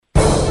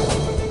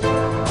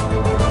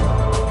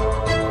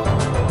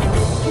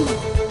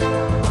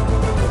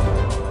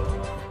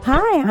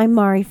I'm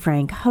Mari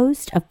Frank,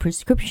 host of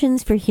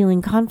Prescriptions for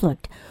Healing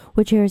Conflict,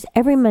 which airs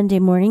every Monday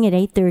morning at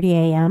 8:30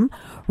 a.m.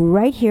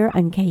 right here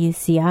on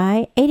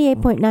KUCI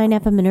 88.9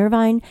 FM in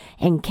Irvine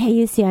and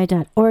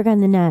KUCI.org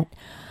on the net.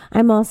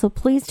 I'm also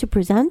pleased to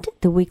present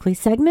the weekly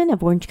segment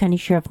of Orange County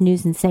Sheriff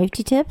News and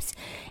Safety Tips,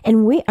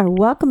 and we are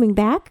welcoming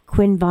back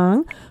Quyen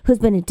Vuong, who's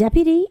been a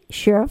deputy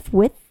sheriff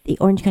with the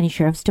Orange County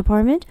Sheriff's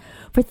Department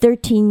for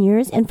 13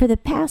 years, and for the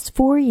past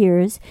 4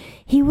 years,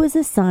 he was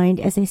assigned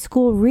as a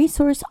school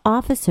resource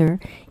officer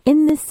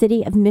in the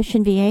city of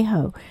Mission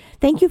Viejo.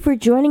 Thank you for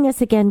joining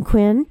us again,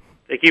 Quyen.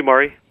 Thank you,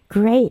 Mari.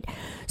 Great.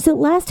 So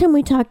last time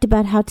we talked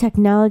about how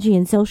technology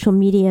and social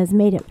media has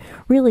made it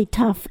really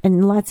tough,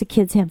 and lots of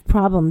kids have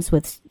problems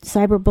with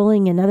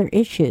cyberbullying and other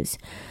issues.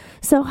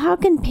 So how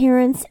can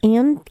parents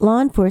and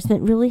law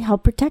enforcement really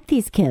help protect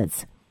these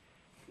kids?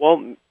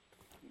 Well,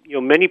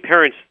 many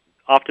parents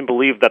often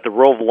believe that the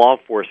role of law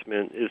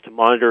enforcement is to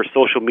monitor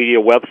social media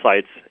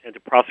websites and to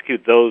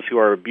prosecute those who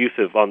are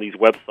abusive on these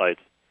websites.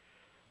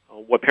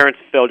 What parents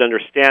fail to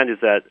understand is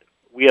that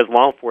we as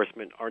law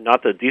enforcement are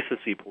not the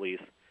decency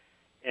police,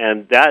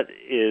 and that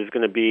is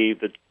going to be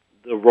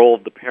the role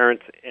of the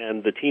parent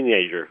and the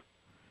teenager.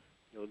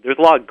 There's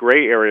a lot of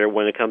gray area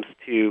when it comes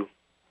to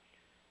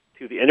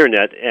the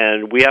Internet,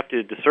 and we have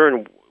to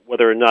discern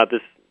whether or not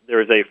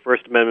there is a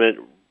First Amendment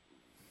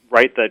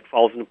right that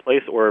falls into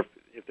place, or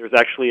if there's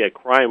actually a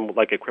crime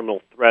like a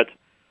criminal threat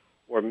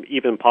or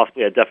even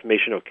possibly a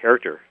defamation of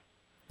character.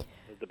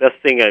 The best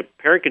thing a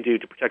parent can do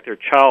to protect their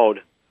child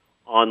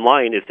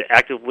online is to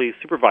actively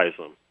supervise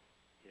them.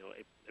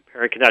 A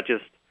parent cannot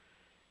just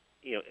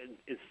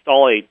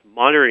install a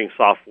monitoring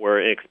software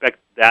and expect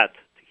that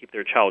to keep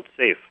their child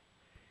safe.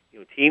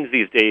 Teens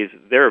these days,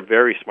 they're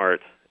very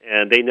smart,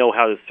 and they know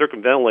how to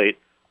circumvent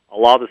a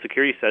lot of the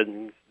security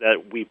settings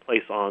that we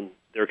place on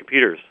their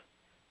computers.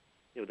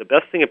 The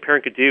best thing a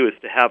parent could do is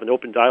to have an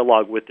open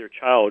dialogue with their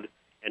child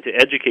and to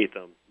educate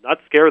them, not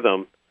scare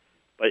them,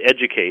 but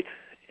educate,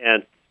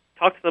 and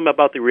talk to them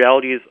about the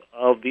realities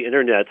of the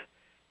Internet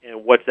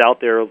and what's out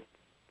there,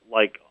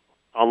 like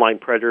online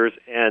predators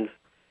and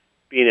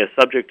being a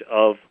subject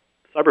of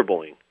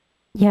cyberbullying.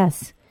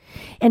 Yes,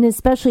 and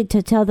especially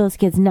to tell those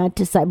kids not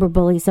to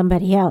cyberbully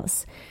somebody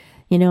else.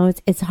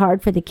 It's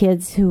hard for the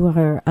kids who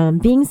are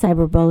being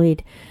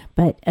cyberbullied,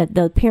 but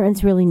the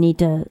parents really need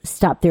to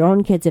stop their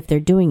own kids if they're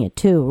doing it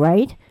too,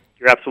 right?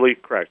 You're absolutely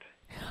correct.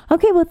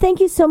 Okay, well, thank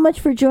you so much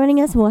for joining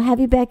us. We'll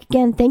have you back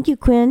again. Thank you,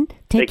 Quyen. Take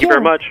care. Thank you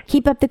very much.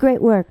 Keep up the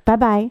great work.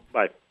 Bye-bye.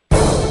 Bye.